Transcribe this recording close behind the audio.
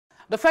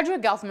The federal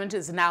government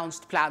has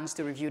announced plans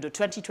to review the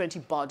 2020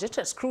 budget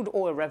as crude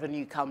oil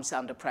revenue comes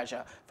under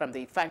pressure from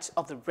the effects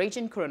of the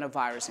raging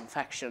coronavirus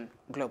infection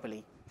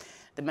globally.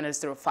 The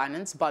Minister of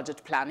Finance,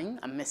 Budget Planning,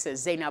 Mrs.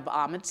 Zainab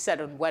Ahmed, said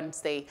on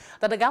Wednesday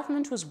that the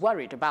government was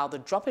worried about the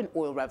drop in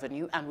oil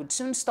revenue and would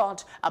soon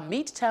start a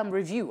mid-term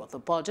review of the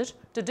budget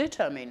to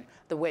determine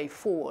the way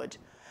forward.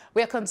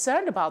 We are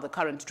concerned about the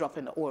current drop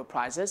in oil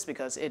prices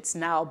because it's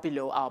now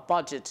below our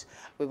budget.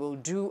 We will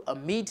do a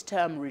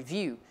mid-term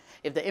review.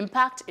 If the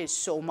impact is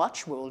so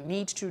much, we will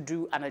need to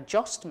do an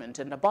adjustment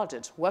in the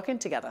budget, working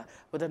together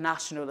with the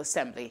National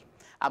Assembly.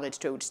 Ahmed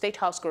told State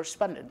House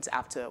correspondents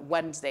after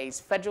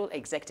Wednesday's Federal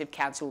Executive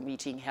Council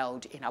meeting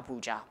held in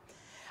Abuja.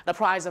 The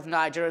price of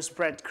Nigeria's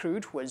Brent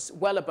crude was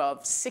well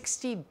above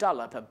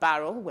 $60 per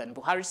barrel when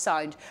Buhari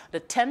signed the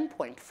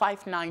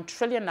 10.59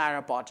 trillion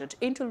naira budget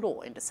into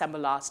law in December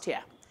last year.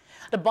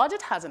 The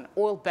budget has an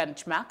oil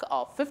benchmark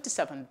of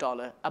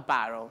 $57 a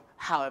barrel.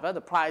 However, the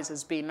price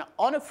has been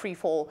on a free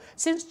fall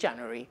since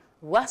January,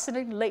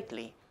 worsening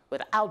lately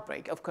with the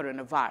outbreak of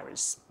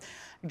coronavirus.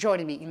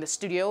 Joining me in the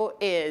studio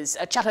is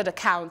a chartered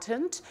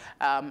accountant,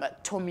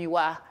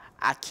 Tomiwa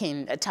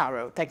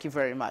Akintar. Thank you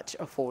very much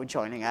for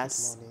joining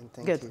us. Good morning.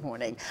 Thank you. Good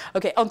morning.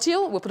 Okay,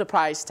 until we put a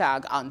price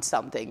tag on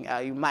something,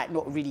 you might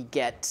not really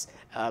get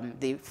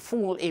the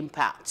full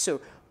impact. So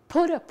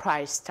put a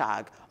price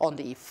tag on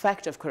the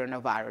effect of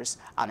coronavirus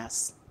on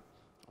us.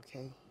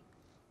 Okay.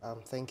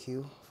 Thank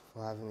you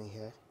for having me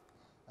here.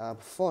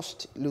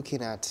 First,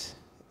 looking at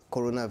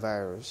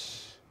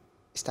coronavirus,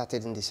 it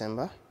started in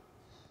December.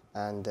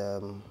 And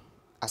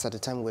as at the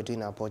time we were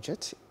doing our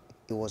budget,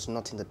 it was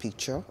not in the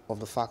picture of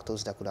the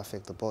factors that could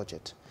affect the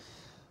budget.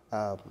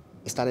 It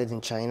started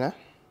in China,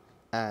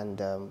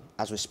 and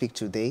as we speak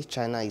today,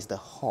 China is the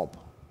hub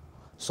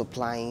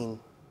supplying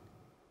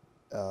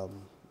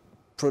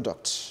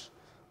products,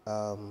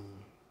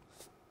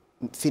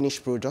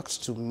 finished products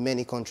to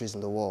many countries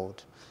in the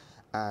world.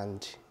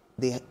 And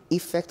the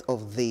effect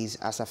of this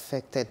has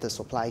affected the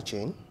supply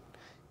chain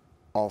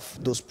of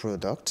those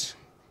products.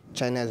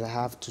 China has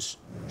have to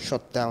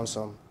shut down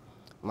some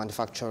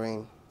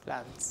manufacturing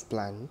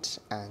plants,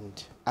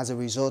 and as a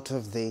result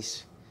of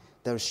this,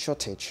 there is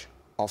shortage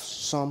of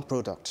some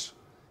products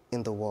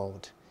in the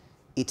world.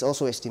 It's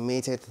also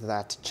estimated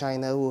that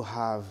China will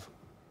have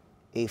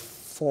a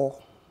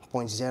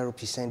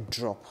 4.0%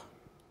 drop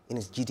in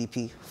its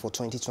GDP for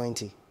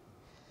 2020.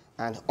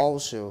 And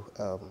also,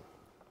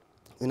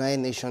 United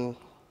Nations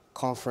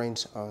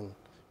Conference on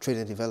Trade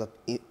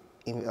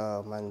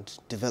and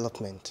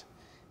Development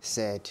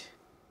said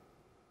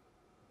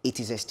it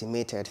is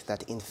estimated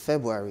that in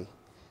February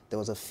there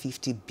was a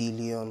 50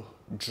 billion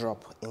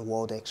drop in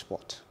world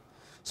export.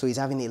 So it's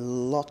having a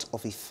lot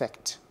of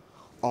effect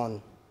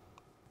on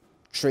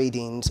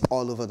tradings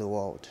all over the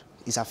world.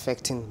 It's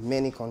affecting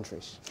many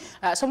countries.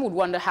 Some would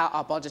wonder how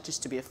our budget is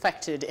to be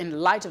affected in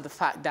light of the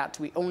fact that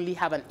we only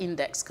have an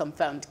index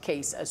confirmed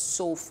case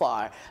so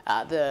far.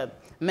 The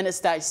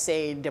minister is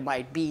saying there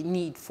might be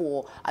need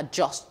for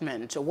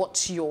adjustment.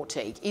 What's your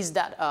take? Is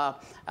that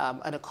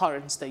an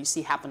occurrence that you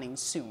see happening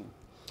soon?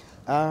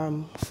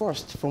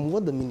 First, from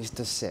what the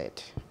minister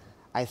said,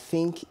 I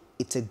think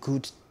it's a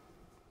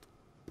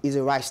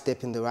right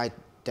step in the right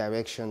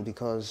direction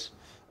because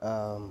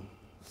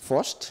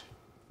first,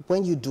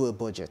 when you do a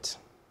budget,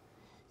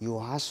 you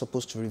are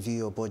supposed to review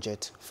your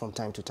budget from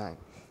time to time.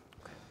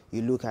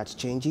 You look at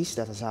changes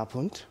that has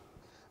happened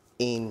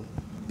in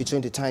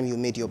between the time you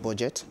made your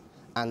budget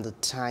and the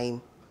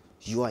time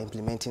you are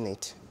implementing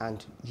it,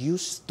 and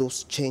use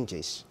those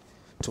changes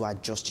to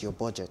adjust your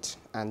budget.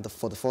 And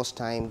for the first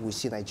time, we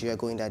see Nigeria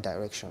going that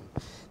direction.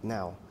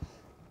 Now,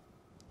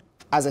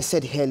 as I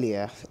said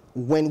earlier,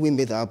 when we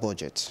made our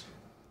budget,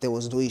 there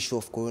was no issue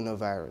of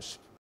coronavirus.